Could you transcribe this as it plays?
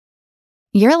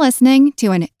You're listening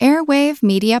to an Airwave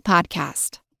Media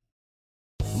Podcast.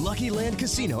 Lucky Land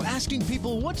Casino, asking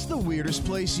people, what's the weirdest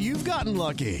place you've gotten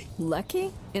lucky?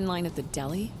 Lucky? In line at the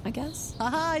deli, I guess?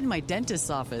 Aha, in my dentist's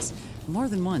office. More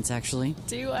than once, actually.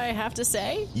 Do I have to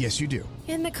say? Yes, you do.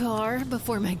 In the car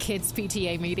before my kids'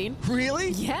 PTA meeting.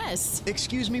 Really? Yes.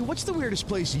 Excuse me, what's the weirdest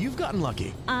place you've gotten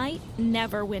lucky? I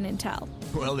never win and tell.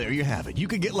 Well, there you have it. You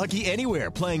can get lucky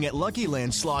anywhere, playing at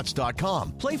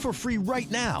LuckyLandSlots.com. Play for free right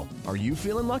now. Are you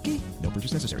feeling lucky? No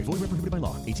purchase necessary. Void where prohibited by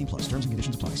law. 18+. Terms and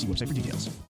conditions apply. See website for details.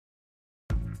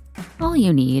 All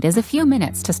you need is a few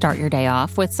minutes to start your day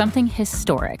off with something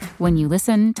historic when you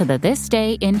listen to the This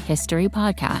Day in History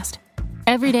podcast.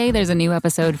 Every day there's a new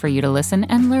episode for you to listen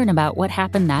and learn about what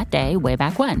happened that day way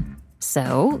back when.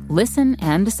 So listen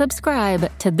and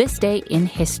subscribe to This Day in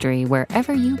History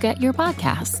wherever you get your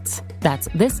podcasts. That's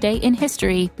This Day in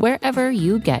History wherever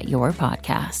you get your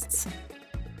podcasts.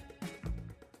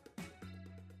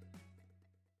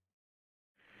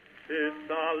 It's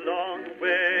a long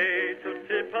way to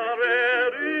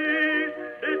Tipperary.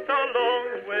 It's a long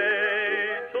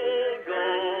way to go.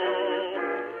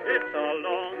 It's a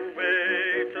long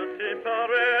way to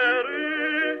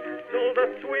Tipperary, to the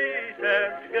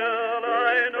sweetest girl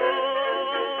I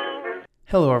know.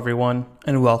 Hello everyone,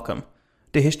 and welcome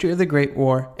to History of the Great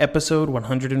War, episode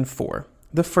 104,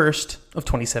 the first of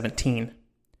 2017.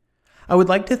 I would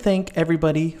like to thank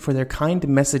everybody for their kind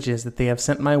messages that they have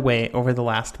sent my way over the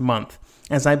last month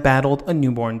as I battled a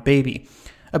newborn baby,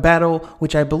 a battle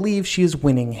which I believe she is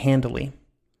winning handily.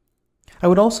 I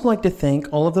would also like to thank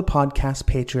all of the podcast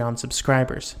Patreon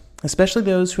subscribers, especially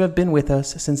those who have been with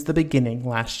us since the beginning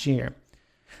last year.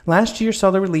 Last year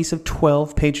saw the release of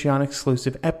 12 Patreon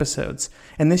exclusive episodes,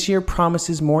 and this year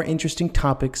promises more interesting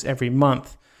topics every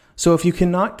month. So if you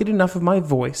cannot get enough of my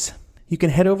voice, you can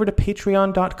head over to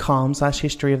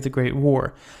patreon.com/history of the Great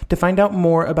War to find out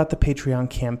more about the Patreon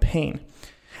campaign.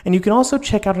 And you can also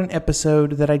check out an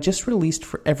episode that I just released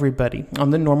for everybody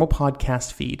on the normal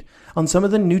podcast feed on some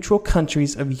of the neutral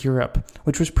countries of Europe,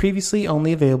 which was previously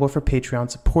only available for Patreon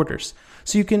supporters,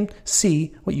 so you can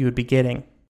see what you would be getting.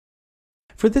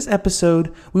 For this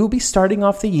episode, we will be starting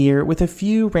off the year with a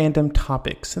few random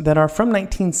topics that are from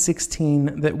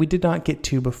 1916 that we did not get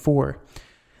to before.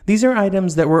 These are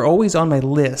items that were always on my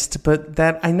list, but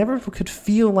that I never could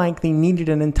feel like they needed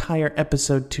an entire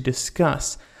episode to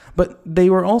discuss. But they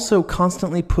were also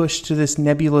constantly pushed to this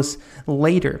nebulous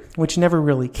later, which never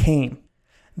really came.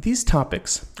 These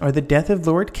topics are the death of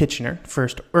Lord Kitchener,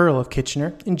 1st Earl of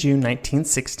Kitchener, in June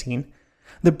 1916,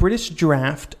 the British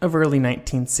draft of early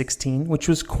 1916, which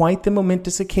was quite the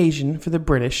momentous occasion for the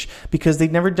British because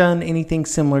they'd never done anything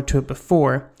similar to it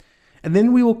before. And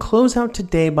then we will close out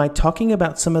today by talking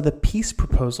about some of the peace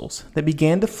proposals that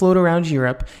began to float around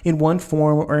Europe in one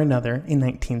form or another in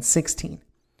 1916.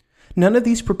 None of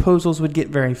these proposals would get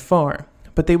very far,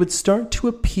 but they would start to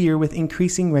appear with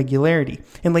increasing regularity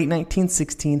in late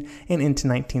 1916 and into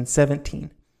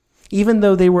 1917. Even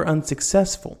though they were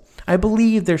unsuccessful, I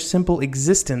believe their simple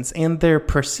existence and their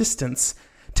persistence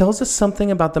tells us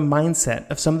something about the mindset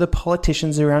of some of the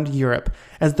politicians around Europe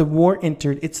as the war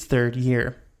entered its third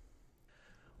year.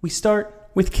 We start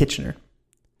with Kitchener.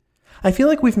 I feel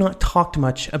like we've not talked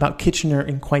much about Kitchener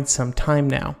in quite some time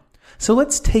now, so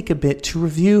let's take a bit to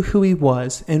review who he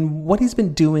was and what he's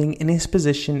been doing in his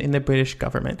position in the British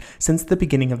government since the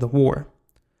beginning of the war.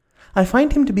 I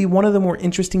find him to be one of the more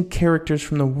interesting characters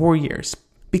from the war years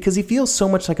because he feels so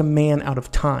much like a man out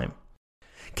of time.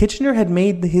 Kitchener had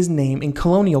made his name in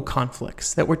colonial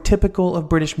conflicts that were typical of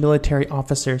British military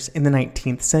officers in the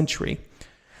 19th century.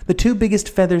 The two biggest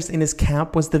feathers in his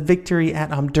cap was the victory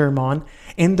at Omdurman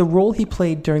and the role he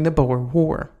played during the Boer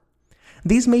War.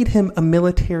 These made him a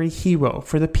military hero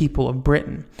for the people of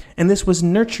Britain, and this was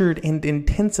nurtured and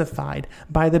intensified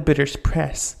by the British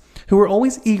press, who were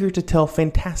always eager to tell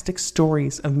fantastic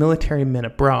stories of military men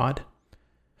abroad.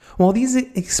 While these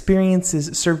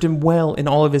experiences served him well in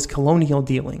all of his colonial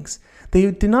dealings, they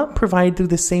did not provide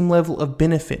the same level of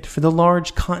benefit for the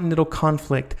large continental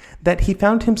conflict that he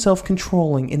found himself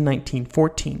controlling in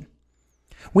 1914.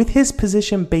 With his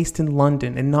position based in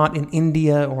London and not in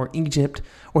India or Egypt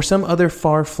or some other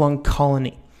far-flung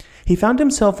colony, he found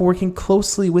himself working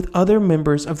closely with other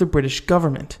members of the British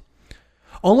government.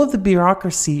 All of the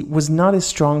bureaucracy was not his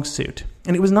strong suit,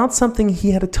 and it was not something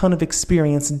he had a ton of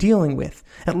experience dealing with,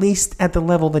 at least at the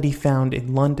level that he found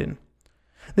in London.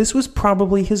 This was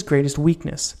probably his greatest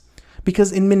weakness,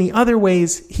 because in many other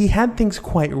ways he had things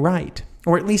quite right,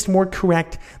 or at least more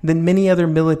correct than many other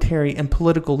military and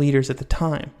political leaders at the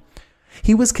time.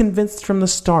 He was convinced from the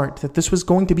start that this was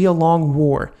going to be a long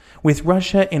war, with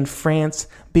Russia and France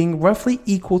being roughly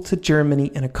equal to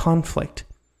Germany in a conflict.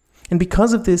 And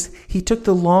because of this, he took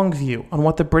the long view on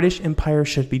what the British Empire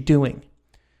should be doing.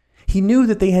 He knew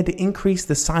that they had to increase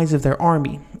the size of their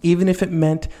army, even if it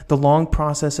meant the long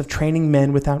process of training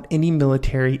men without any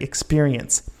military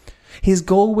experience. His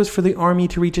goal was for the army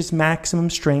to reach its maximum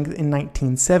strength in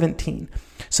 1917,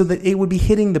 so that it would be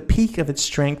hitting the peak of its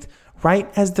strength right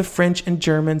as the French and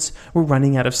Germans were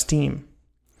running out of steam.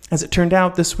 As it turned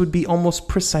out, this would be almost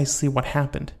precisely what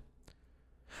happened.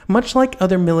 Much like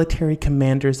other military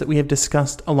commanders that we have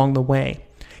discussed along the way,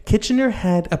 Kitchener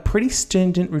had a pretty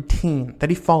stringent routine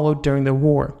that he followed during the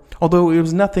war, although it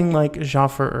was nothing like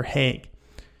Joffre or Haig.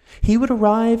 He would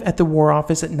arrive at the War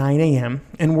Office at 9 a.m.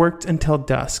 and worked until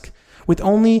dusk, with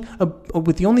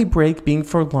the only break being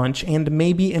for lunch and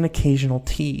maybe an occasional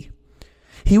tea.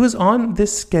 He was on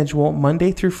this schedule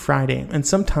Monday through Friday and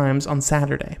sometimes on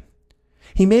Saturday.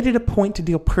 He made it a point to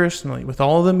deal personally with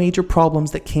all the major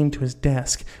problems that came to his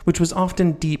desk, which was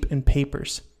often deep in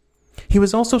papers. He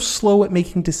was also slow at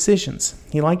making decisions.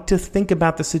 He liked to think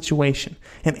about the situation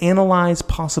and analyze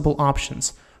possible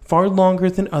options, far longer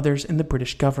than others in the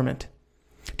British government.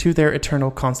 To their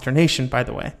eternal consternation, by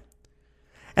the way.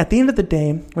 At the end of the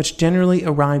day, which generally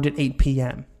arrived at 8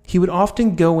 p.m., he would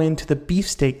often go into the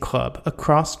Beefsteak Club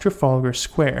across Trafalgar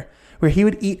Square, where he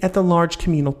would eat at the large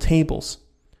communal tables.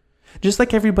 Just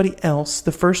like everybody else,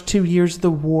 the first 2 years of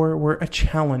the war were a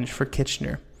challenge for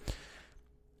Kitchener.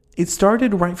 It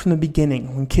started right from the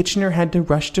beginning when Kitchener had to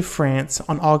rush to France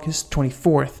on August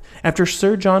 24th after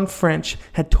Sir John French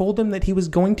had told him that he was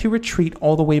going to retreat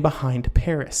all the way behind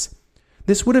Paris.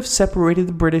 This would have separated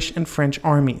the British and French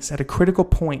armies at a critical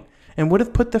point and would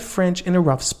have put the French in a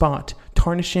rough spot,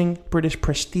 tarnishing British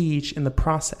prestige in the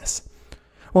process.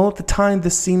 While at the time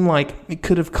this seemed like it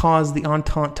could have caused the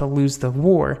Entente to lose the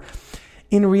war,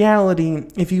 in reality,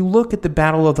 if you look at the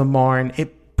Battle of the Marne,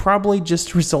 it probably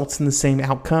just results in the same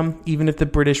outcome, even if the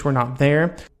British were not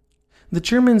there. The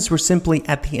Germans were simply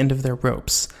at the end of their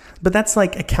ropes. But that's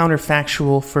like a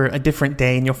counterfactual for a different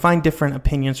day, and you'll find different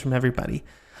opinions from everybody.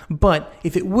 But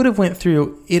if it would have went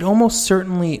through, it almost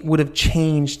certainly would have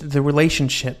changed the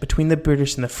relationship between the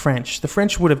British and the French. The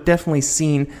French would have definitely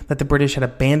seen that the British had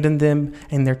abandoned them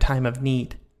in their time of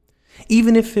need.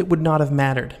 Even if it would not have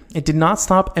mattered, it did not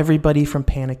stop everybody from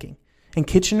panicking, and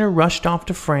Kitchener rushed off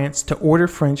to France to order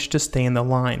French to stay in the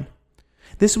line.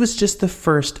 This was just the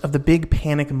first of the big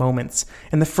panic moments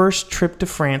and the first trip to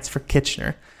France for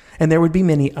Kitchener, and there would be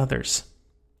many others.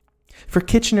 For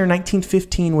Kitchener,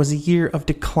 1915 was a year of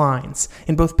declines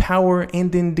in both power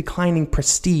and in declining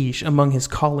prestige among his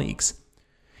colleagues.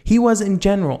 He was, in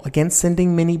general, against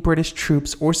sending many British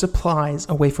troops or supplies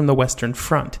away from the Western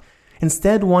Front,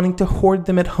 instead wanting to hoard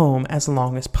them at home as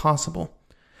long as possible.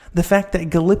 The fact that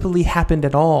Gallipoli happened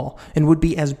at all and would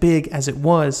be as big as it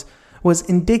was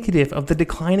indicative of the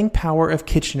declining power of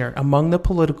Kitchener among the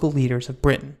political leaders of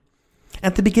Britain.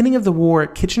 At the beginning of the war,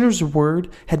 Kitchener's word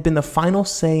had been the final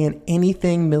say in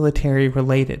anything military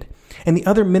related, and the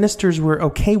other ministers were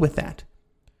okay with that.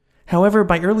 However,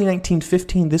 by early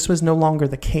 1915, this was no longer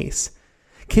the case.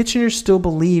 Kitchener still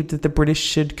believed that the British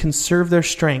should conserve their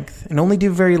strength and only do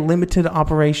very limited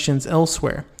operations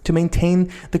elsewhere to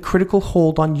maintain the critical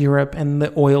hold on Europe and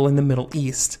the oil in the Middle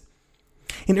East.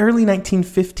 In early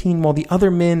 1915, while the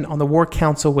other men on the War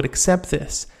Council would accept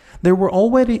this, there were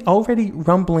already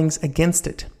rumblings against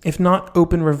it, if not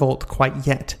open revolt quite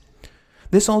yet.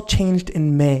 This all changed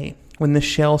in May, when the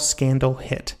shell scandal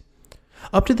hit.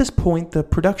 Up to this point, the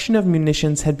production of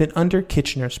munitions had been under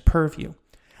Kitchener's purview.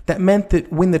 That meant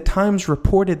that when the Times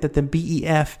reported that the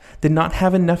BEF did not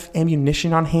have enough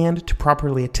ammunition on hand to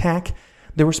properly attack,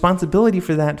 the responsibility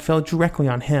for that fell directly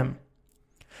on him.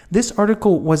 This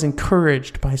article was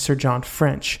encouraged by Sir John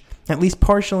French, at least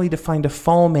partially to find a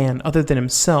fall man other than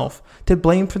himself to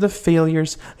blame for the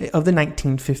failures of the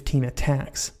 1915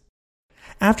 attacks.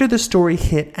 After the story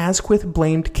hit, Asquith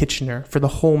blamed Kitchener for the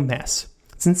whole mess,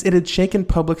 since it had shaken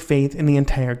public faith in the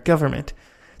entire government,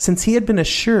 since he had been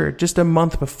assured just a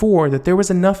month before that there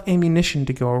was enough ammunition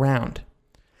to go around.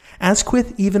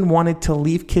 Asquith even wanted to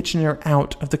leave Kitchener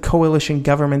out of the coalition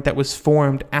government that was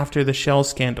formed after the shell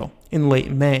scandal in late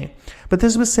May, but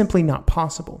this was simply not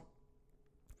possible.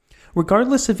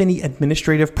 Regardless of any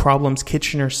administrative problems,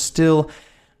 Kitchener still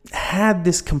had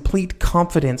this complete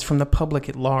confidence from the public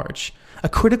at large, a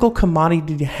critical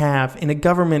commodity to have in a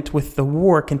government with the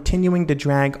war continuing to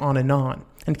drag on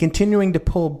and continuing to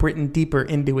pull Britain deeper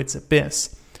into its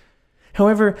abyss.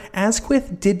 However,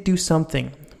 Asquith did do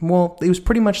something. Well, it was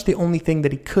pretty much the only thing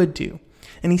that he could do,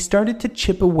 and he started to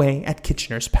chip away at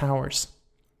Kitchener's powers.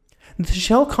 The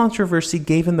shell controversy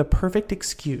gave him the perfect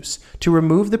excuse to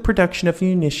remove the production of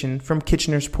munition from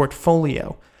Kitchener's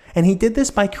portfolio, and he did this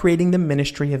by creating the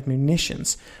Ministry of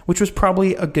Munitions, which was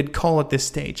probably a good call at this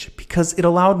stage, because it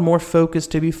allowed more focus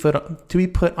to be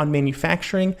put on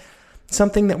manufacturing,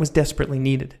 something that was desperately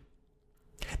needed.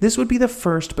 This would be the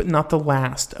first but not the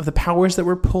last of the powers that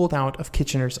were pulled out of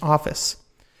Kitchener's office.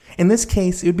 In this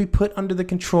case, it would be put under the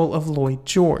control of Lloyd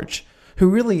George, who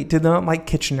really did not like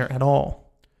Kitchener at all.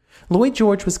 Lloyd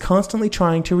George was constantly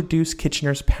trying to reduce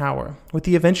Kitchener's power, with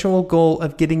the eventual goal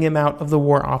of getting him out of the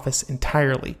War Office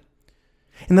entirely.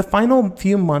 In the final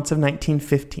few months of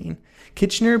 1915,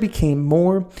 Kitchener became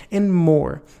more and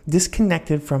more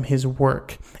disconnected from his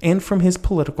work and from his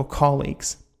political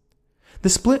colleagues. The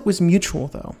split was mutual,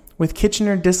 though, with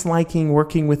Kitchener disliking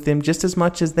working with them just as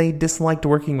much as they disliked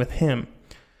working with him.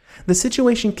 The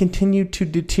situation continued to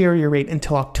deteriorate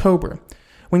until October,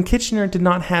 when Kitchener did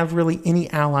not have really any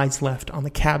allies left on the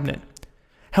cabinet.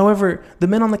 However, the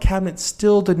men on the cabinet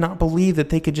still did not believe that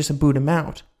they could just boot him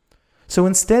out. So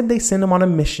instead, they sent him on a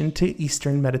mission to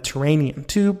Eastern Mediterranean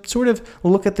to sort of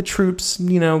look at the troops,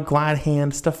 glad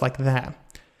hand, stuff like that.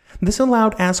 This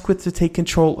allowed Asquith to take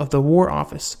control of the War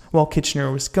Office while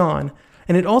Kitchener was gone,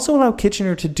 and it also allowed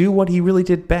Kitchener to do what he really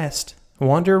did best: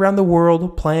 wander around the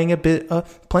world playing the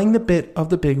bit of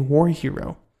the big war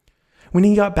hero. When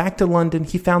he got back to London,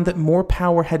 he found that more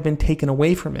power had been taken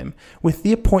away from him with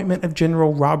the appointment of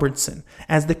General Robertson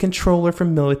as the controller for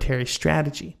military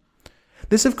strategy.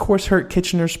 This, of course, hurt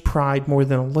Kitchener's pride more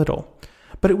than a little,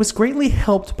 but it was greatly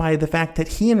helped by the fact that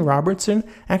he and Robertson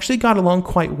actually got along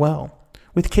quite well,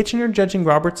 with Kitchener judging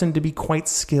Robertson to be quite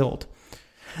skilled.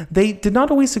 They did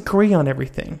not always agree on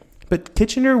everything, but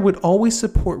Kitchener would always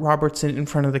support Robertson in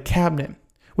front of the cabinet,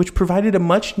 which provided a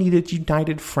much-needed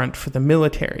united front for the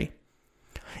military.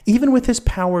 Even with his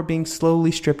power being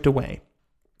slowly stripped away,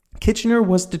 Kitchener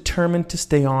was determined to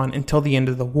stay on until the end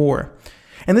of the war,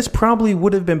 and this probably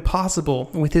would have been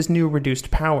possible with his new reduced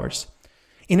powers.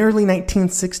 In early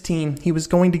 1916, he was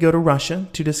going to go to Russia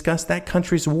to discuss that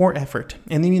country's war effort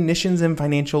and the munitions and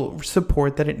financial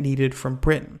support that it needed from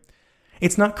Britain.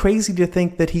 It's not crazy to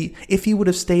think that if he would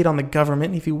have stayed on the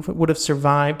government, if he would have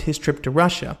survived his trip to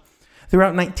Russia,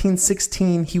 throughout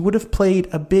 1916, he would have played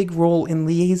a big role in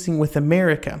liaising with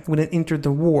America when it entered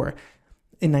the war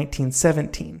in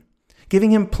 1917,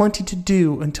 giving him plenty to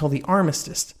do until the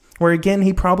armistice, where again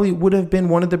he probably would have been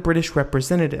one of the British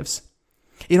representatives.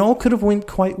 It all could have went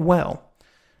quite well,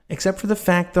 except for the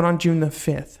fact that on June the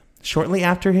 5th, shortly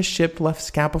after his ship left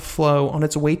Scapa Flow on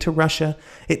its way to Russia,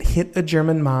 it hit a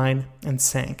German mine and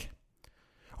sank.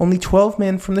 Only 12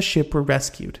 men from the ship were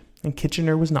rescued, and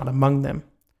Kitchener was not among them.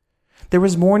 There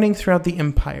was mourning throughout the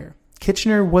empire.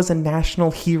 Kitchener was a national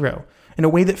hero in a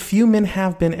way that few men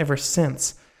have been ever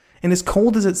since, and as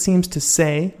cold as it seems to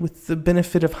say, with the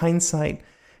benefit of hindsight,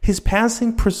 his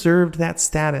passing preserved that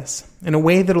status in a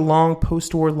way that a long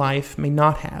post-war life may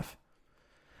not have.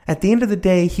 At the end of the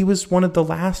day, he was one of the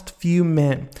last few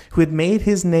men who had made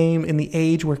his name in the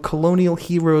age where colonial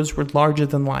heroes were larger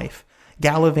than life,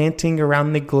 gallivanting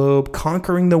around the globe,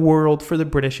 conquering the world for the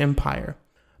British Empire.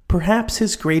 Perhaps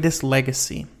his greatest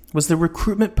legacy was the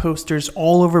recruitment posters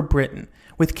all over Britain,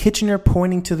 with Kitchener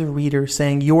pointing to the reader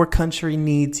saying, "Your country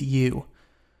needs you."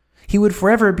 He would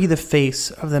forever be the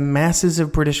face of the masses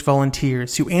of British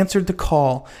volunteers who answered the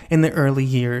call in the early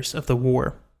years of the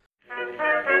war.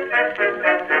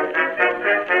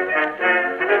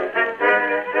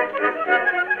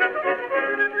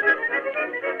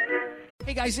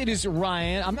 Hey guys, it is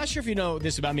Ryan. I'm not sure if you know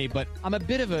this about me, but I'm a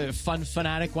bit of a fun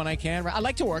fanatic when I can. I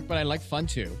like to work, but I like fun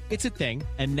too. It's a thing.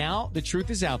 And now the truth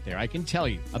is out there. I can tell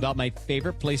you about my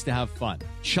favorite place to have fun.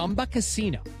 Chumba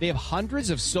Casino. They have hundreds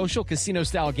of social casino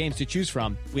style games to choose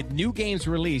from with new games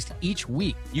released each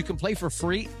week. You can play for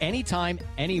free anytime,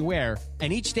 anywhere.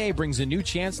 And each day brings a new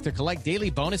chance to collect daily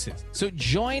bonuses. So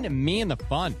join me in the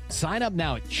fun. Sign up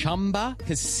now at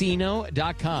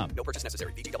ChumbaCasino.com. No purchase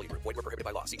necessary. VGW Group. Void where prohibited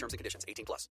by law. See terms and conditions. 18+.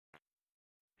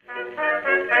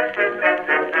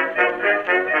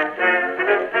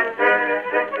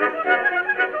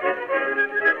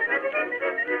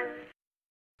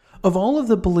 Of all of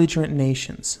the belligerent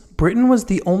nations, Britain was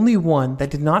the only one that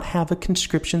did not have a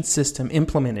conscription system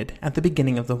implemented at the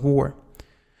beginning of the war.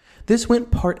 This went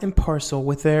part and parcel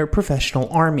with their professional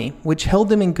army, which held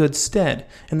them in good stead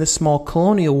in the small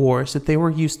colonial wars that they were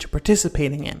used to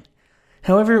participating in.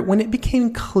 However, when it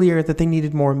became clear that they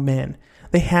needed more men,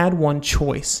 they had one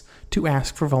choice: to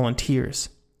ask for volunteers.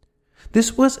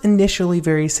 This was initially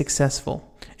very successful,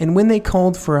 and when they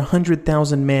called for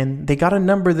 100,000 men, they got a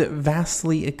number that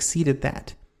vastly exceeded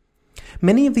that.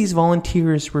 Many of these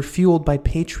volunteers were fueled by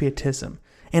patriotism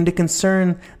and a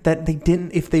concern that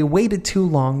if they waited too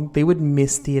long, they would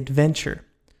miss the adventure.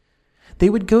 They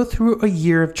would go through a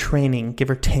year of training, give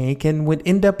or take, and would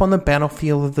end up on the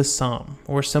battlefield of the Somme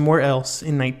or somewhere else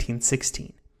in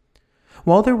 1916.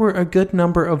 While there were a good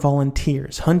number of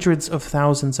volunteers, hundreds of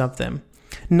thousands of them,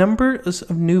 numbers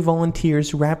of new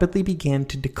volunteers rapidly began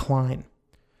to decline.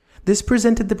 This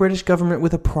presented the British government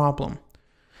with a problem.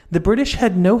 The British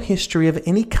had no history of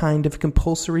any kind of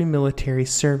compulsory military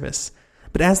service,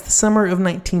 but as the summer of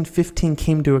 1915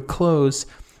 came to a close,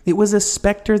 it was a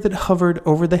specter that hovered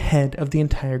over the head of the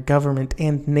entire government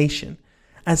and nation,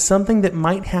 as something that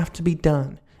might have to be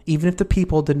done, even if the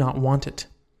people did not want it.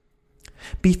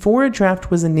 Before a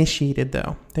draft was initiated,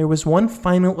 though, there was one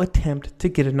final attempt to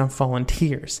get enough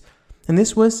volunteers, and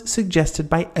this was suggested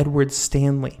by Edward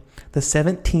Stanley, the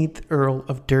 17th Earl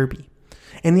of Derby,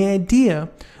 and the idea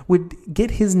would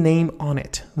get his name on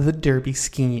it, the Derby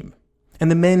Scheme, and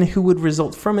the men who would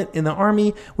result from it in the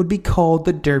army would be called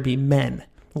the Derby Men.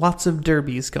 Lots of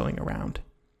derbies going around.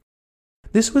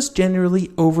 This was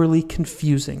generally overly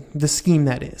confusing, the scheme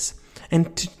that is,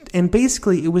 and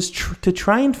basically it was to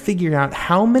try and figure out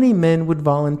how many men would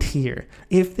volunteer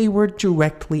if they were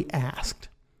directly asked.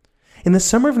 In the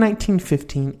summer of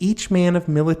 1915, each man of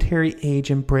military age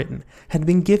in Britain had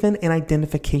been given an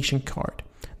identification card.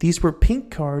 These were pink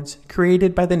cards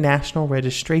created by the National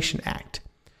Registration Act.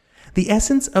 The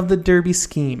essence of the Derby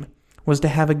Scheme was to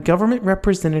have a government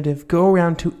representative go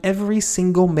around to every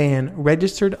single man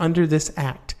registered under this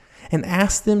act and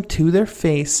ask them to their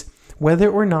face whether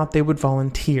or not they would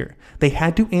volunteer. They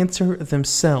had to answer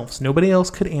themselves. Nobody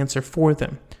else could answer for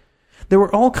them. There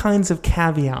were all kinds of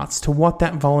caveats to what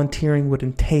that volunteering would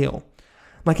entail,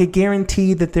 like a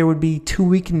guarantee that there would be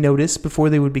 2-week notice before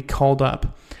they would be called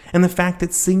up, and the fact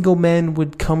that single men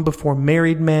would come before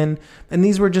married men, and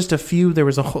these were just a few.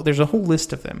 There's a whole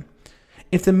list of them.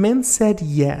 If the men said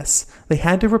yes, they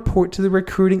had to report to the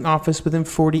recruiting office within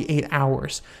 48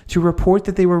 hours to report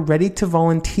that they were ready to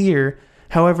volunteer.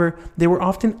 However, they were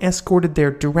often escorted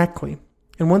there directly.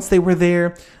 And once they were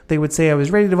there, they would say, I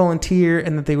was ready to volunteer,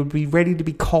 and that they would be ready to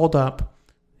be called up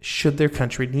should their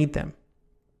country need them.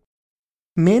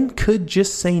 Men could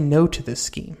just say no to this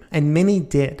scheme, and many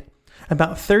did.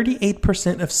 About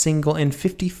 38% of single and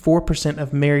 54%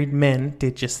 of married men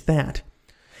did just that.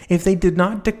 If they did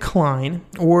not decline,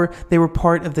 or they were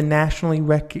part of the nationally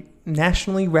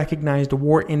recognized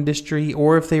war industry,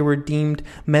 or if they were deemed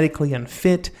medically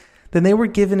unfit, then they were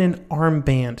given an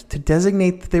armband to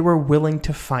designate that they were willing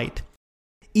to fight,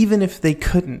 even if they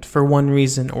couldn't for one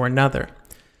reason or another.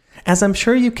 As I'm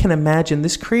sure you can imagine,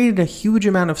 this created a huge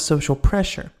amount of social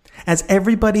pressure, as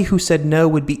everybody who said no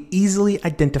would be easily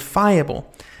identifiable,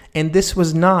 and this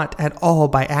was not at all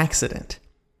by accident.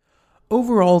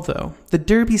 Overall, though, the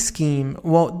Derby Scheme,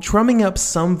 while drumming up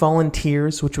some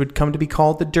volunteers, which would come to be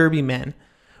called the Derby Men,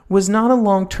 was not a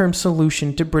long-term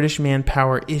solution to British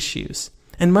manpower issues.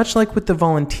 And much like with the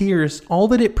volunteers, all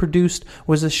that it produced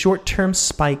was a short-term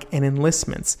spike in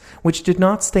enlistments, which did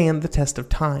not stand the test of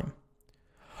time.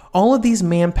 All of these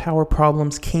manpower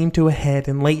problems came to a head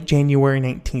in late January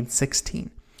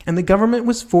 1916, and the government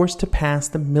was forced to pass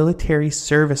the Military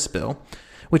Service Bill,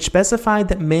 which specified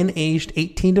that men aged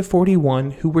 18 to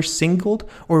 41 who were singled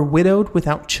or widowed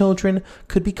without children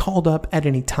could be called up at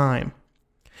any time.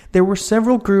 There were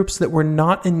several groups that were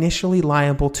not initially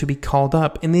liable to be called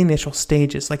up in the initial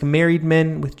stages, like married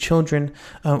men with children,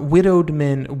 widowed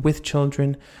men with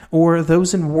children, or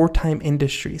those in wartime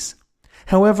industries.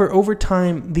 However, over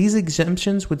time, these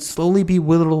exemptions would slowly be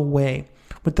whittled away,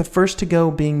 with the first to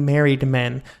go being married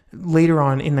men later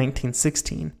on in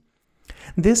 1916.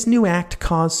 This new act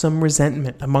caused some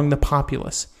resentment among the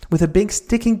populace, with a big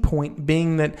sticking point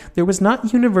being that there was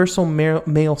not universal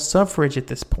male suffrage at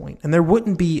this point, and there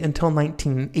wouldn't be until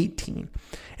 1918,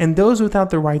 and those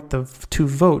without the right to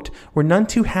vote were none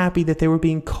too happy that they were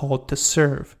being called to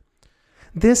serve.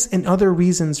 This and other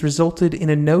reasons resulted in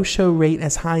a no-show rate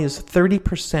as high as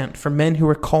 30% for men who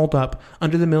were called up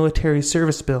under the Military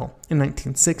Service Bill in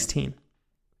 1916.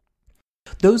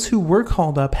 Those who were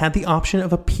called up had the option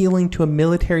of appealing to a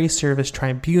military service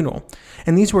tribunal,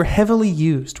 and these were heavily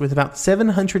used, with about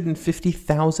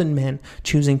 750,000 men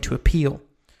choosing to appeal.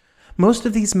 Most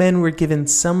of these men were given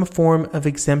some form of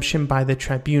exemption by the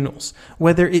tribunals,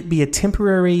 whether it be a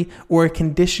temporary or a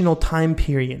conditional time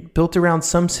period built around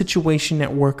some situation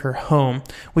at work or home,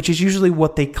 which is usually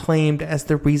what they claimed as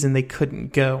the reason they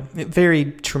couldn't go. It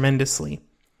varied tremendously.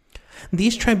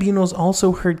 These tribunals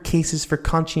also heard cases for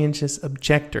conscientious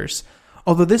objectors,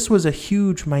 although this was a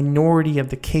huge minority of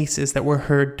the cases that were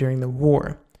heard during the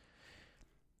war.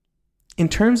 In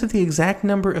terms of the exact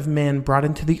number of men brought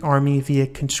into the army via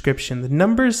conscription, the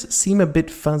numbers seem a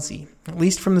bit fuzzy, at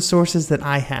least from the sources that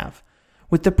I have,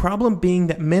 with the problem being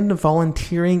that men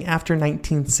volunteering after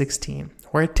 1916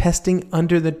 or attesting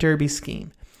under the Derby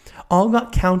scheme all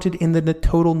got counted in the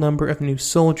total number of new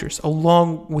soldiers,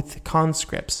 along with the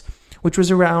conscripts, which was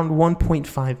around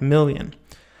 1.5 million.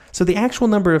 So the actual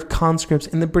number of conscripts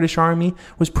in the British Army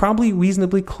was probably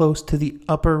reasonably close to the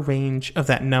upper range of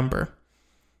that number.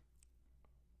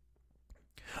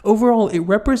 Overall, it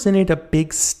represented a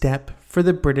big step for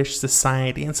the British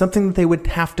society and something that they would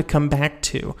have to come back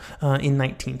to in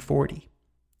 1940.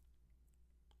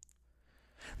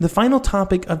 The final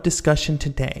topic of discussion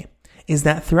today is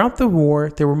that throughout the war,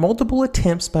 there were multiple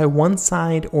attempts by one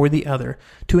side or the other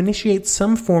to initiate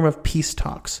some form of peace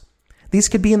talks. These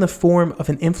could be in the form of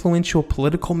an influential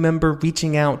political member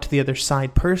reaching out to the other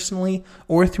side personally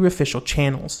or through official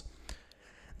channels.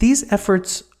 These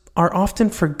efforts are often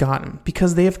forgotten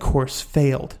because they of course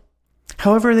failed.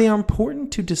 However, they are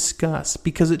important to discuss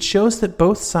because it shows that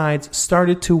both sides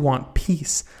started to want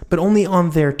peace, but only on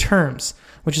their terms,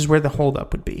 which is where the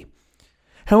holdup would be.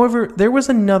 However, there was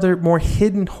another more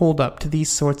hidden holdup to these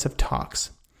sorts of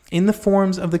talks, in the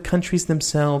forms of the countries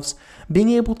themselves being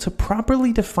able to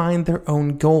properly define their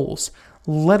own goals,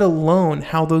 let alone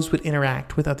how those would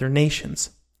interact with other nations.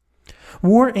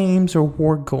 War aims or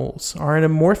war goals are an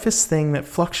amorphous thing that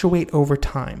fluctuate over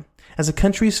time, as a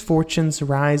country's fortunes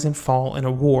rise and fall in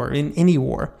a war, in any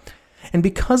war. And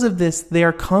because of this, they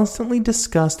are constantly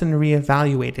discussed and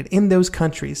reevaluated in those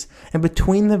countries and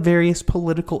between the various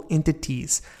political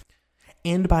entities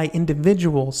and by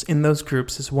individuals in those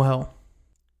groups as well.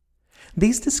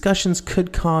 These discussions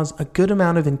could cause a good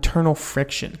amount of internal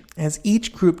friction, as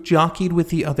each group jockeyed with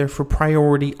the other for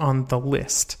priority on the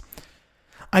list.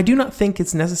 I do not think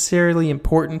it's necessarily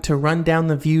important to run down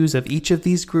the views of each of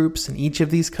these groups and each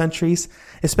of these countries,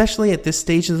 especially at this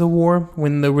stage of the war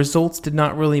when the results did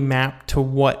not really map to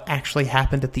what actually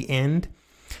happened at the end.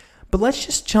 But let's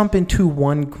just jump into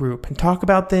one group and talk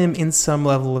about them in some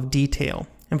level of detail.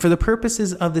 And for the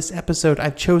purposes of this episode,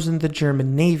 I've chosen the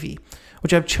German Navy,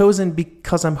 which I've chosen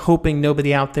because I'm hoping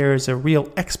nobody out there is a real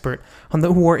expert on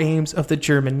the war aims of the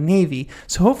German Navy,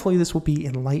 so hopefully this will be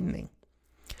enlightening.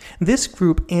 This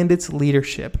group and its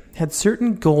leadership had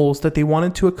certain goals that they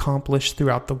wanted to accomplish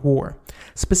throughout the war.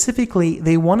 Specifically,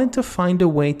 they wanted to find a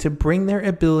way to bring their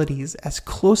abilities as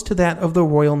close to that of the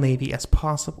Royal Navy as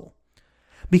possible.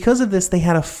 Because of this, they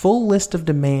had a full list of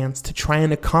demands to try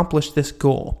and accomplish this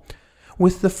goal,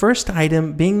 with the first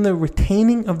item being the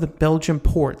retaining of the Belgian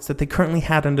ports that they currently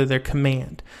had under their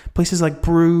command. Places like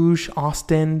Bruges,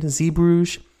 Ostend,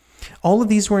 Zeebrugge. All of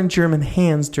these were in German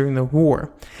hands during the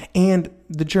war, and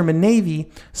the German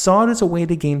Navy saw it as a way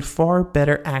to gain far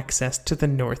better access to the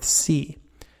North Sea.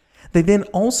 They then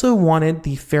also wanted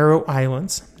the Faroe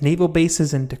Islands, naval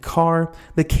bases in Dakar,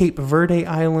 the Cape Verde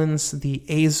Islands, the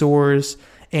Azores,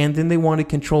 and then they wanted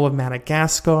control of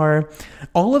Madagascar.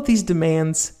 All of these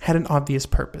demands had an obvious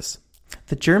purpose.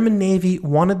 The German Navy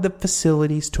wanted the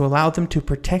facilities to allow them to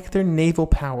protect their naval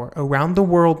power around the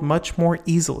world much more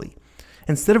easily,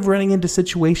 instead of running into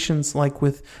situations like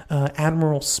with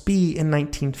Admiral Spee in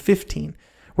 1915,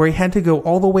 where he had to go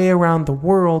all the way around the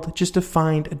world just to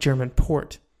find a German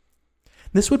port.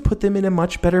 This would put them in a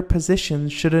much better position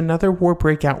should another war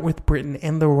break out with Britain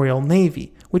and the Royal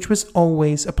Navy, which was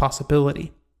always a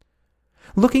possibility.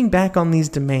 Looking back on these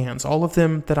demands, all of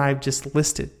them that I've just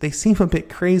listed, they seem a bit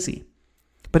crazy.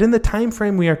 But in the time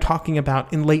frame we are talking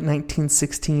about in late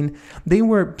 1916, they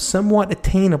were somewhat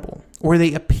attainable, or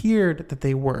they appeared that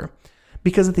they were,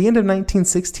 because at the end of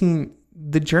 1916,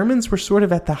 the Germans were sort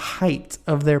of at the height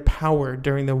of their power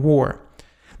during the war.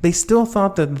 They still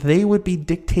thought that they would be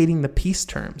dictating the peace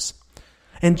terms.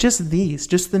 And just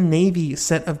the Navy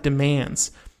set of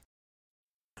demands,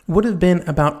 would have been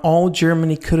about all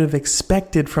Germany could have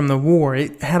expected from the war.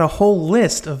 It had a whole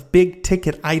list of big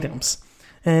ticket items.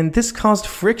 And this caused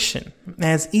friction,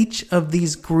 as each of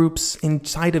these groups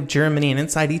inside of Germany and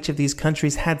inside each of these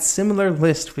countries had similar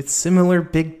lists with similar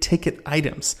big-ticket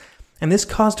items. And this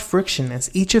caused friction, as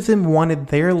each of them wanted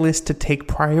their list to take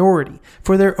priority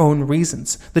for their own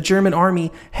reasons. The German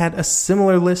army had a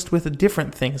similar list with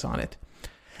different things on it.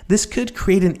 This could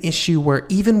create an issue where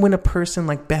even when a person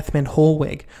like Bethmann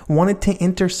Hollweg wanted to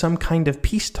enter some kind of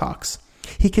peace talks,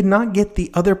 he could not get the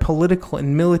other political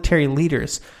and military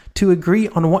leaders to agree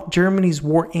on what Germany's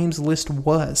war aims list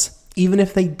was, even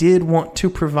if they did want to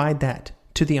provide that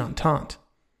to the Entente.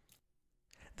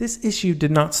 This issue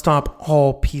did not stop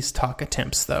all peace talk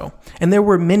attempts, though, and there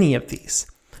were many of these.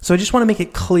 So I just want to make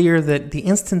it clear that the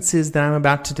instances that I'm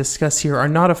about to discuss here are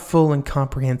not a full and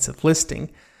comprehensive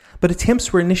listing, but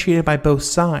attempts were initiated by both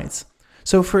sides.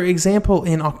 So for example,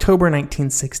 in October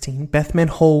 1916, Bethmann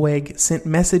Hollweg sent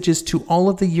messages to all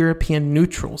of the European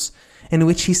neutrals in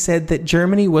which he said that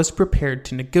Germany was prepared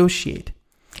to negotiate.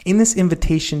 In this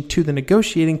invitation to the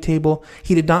negotiating table,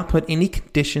 he did not put any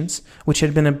conditions, which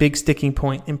had been a big sticking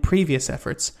point in previous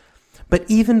efforts. But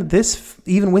even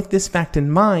with this fact in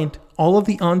mind, all of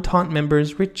the Entente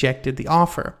members rejected the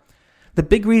offer. The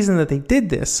big reason that they did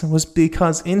this was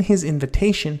because in his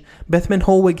invitation, Bethmann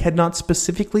Hollweg had not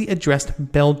specifically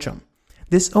addressed Belgium.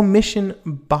 This omission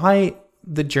by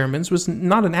the Germans was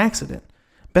not an accident.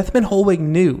 Bethmann Hollweg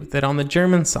knew that on the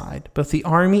German side, both the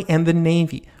army and the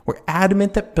navy were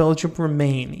adamant that Belgium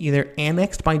remain either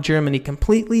annexed by Germany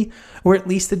completely or at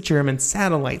least a German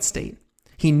satellite state.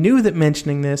 He knew that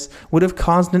mentioning this would have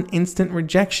caused an instant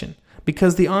rejection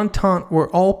because the Entente were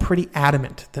all pretty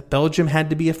adamant that Belgium had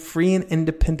to be a free and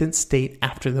independent state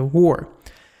after the war.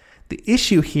 The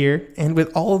issue here, and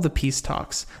with all of the peace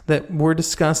talks that were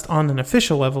discussed on an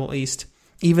official level at least,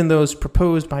 even those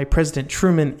proposed by President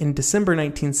Truman in December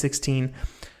 1916,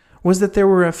 was that there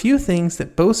were a few things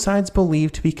that both sides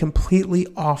believed to be completely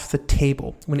off the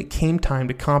table when it came time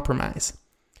to compromise.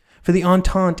 For the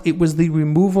Entente, it was the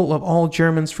removal of all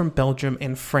Germans from Belgium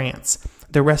and France,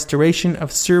 the restoration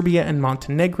of Serbia and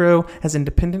Montenegro as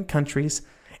independent countries,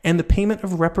 and the payment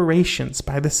of reparations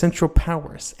by the Central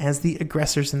Powers as the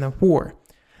aggressors in the war.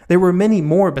 There were many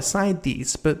more beside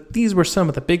these, but these were some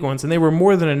of the big ones, and they were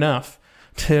more than enough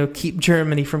to keep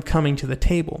Germany from coming to the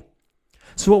table.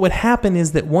 So what would happen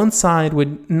is that one side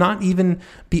would not even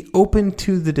be open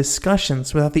to the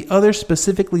discussions without the other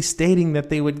specifically stating that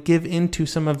they would give in to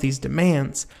some of these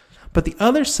demands. But the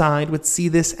other side would see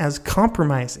this as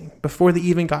compromising before they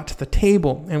even got to the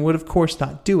table and would of course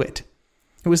not do it.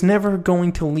 It was never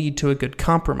going to lead to a good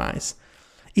compromise.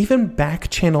 Even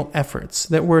back-channel efforts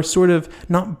that were sort of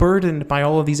not burdened by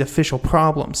all of these official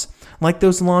problems, like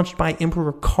those launched by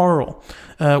Emperor Karl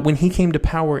when he came to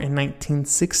power in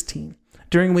 1916,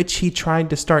 during which he tried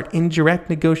to start indirect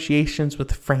negotiations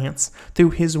with France through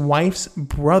his wife's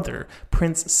brother,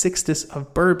 Prince Sixtus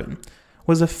of Bourbon,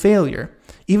 was a failure,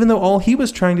 even though all he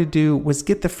was trying to do was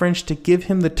get the French to give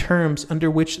him the terms under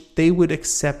which they would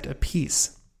accept a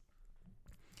peace.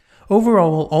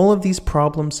 Overall, all of these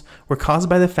problems were caused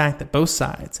by the fact that both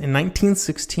sides, in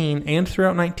 1916 and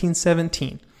throughout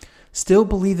 1917, still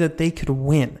believed that they could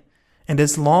win. And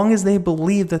as long as they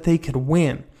believed that they could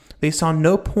win, they saw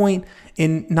no point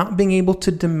in not being able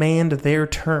to demand their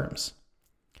terms.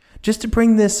 Just to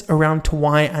bring this around to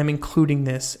why I'm including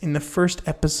this in the first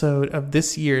episode of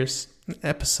this year's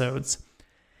episodes,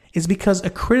 is because a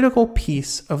critical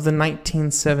piece of the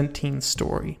 1917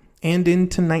 story and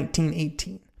into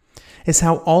 1918 is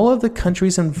how all of the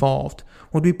countries involved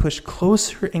would be pushed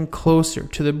closer and closer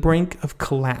to the brink of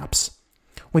collapse,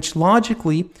 which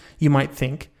logically, you might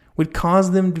think, would cause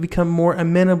them to become more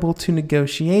amenable to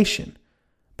negotiation,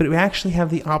 but it would actually have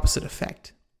the opposite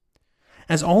effect.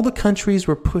 As all the countries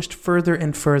were pushed further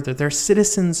and further, their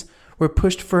citizens were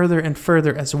pushed further and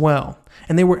further as well,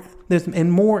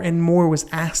 and more was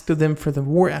asked of them for the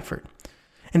war effort.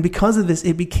 And because of this,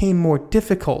 it became more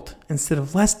difficult instead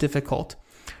of less difficult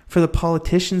for the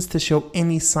politicians to show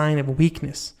any sign of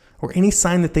weakness or any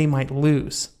sign that they might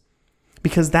lose,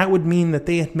 because that would mean that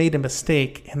they had made a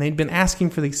mistake and they'd been asking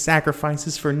for these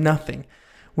sacrifices for nothing,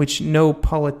 which no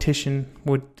politician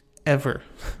would ever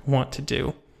want to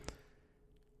do.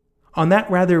 On that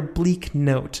rather bleak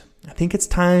note, I think it's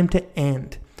time to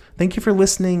end. Thank you for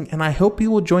listening, and I hope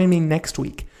you will join me next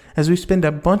week as we spend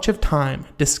a bunch of time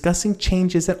discussing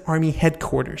changes at Army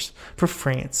headquarters for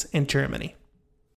France and Germany.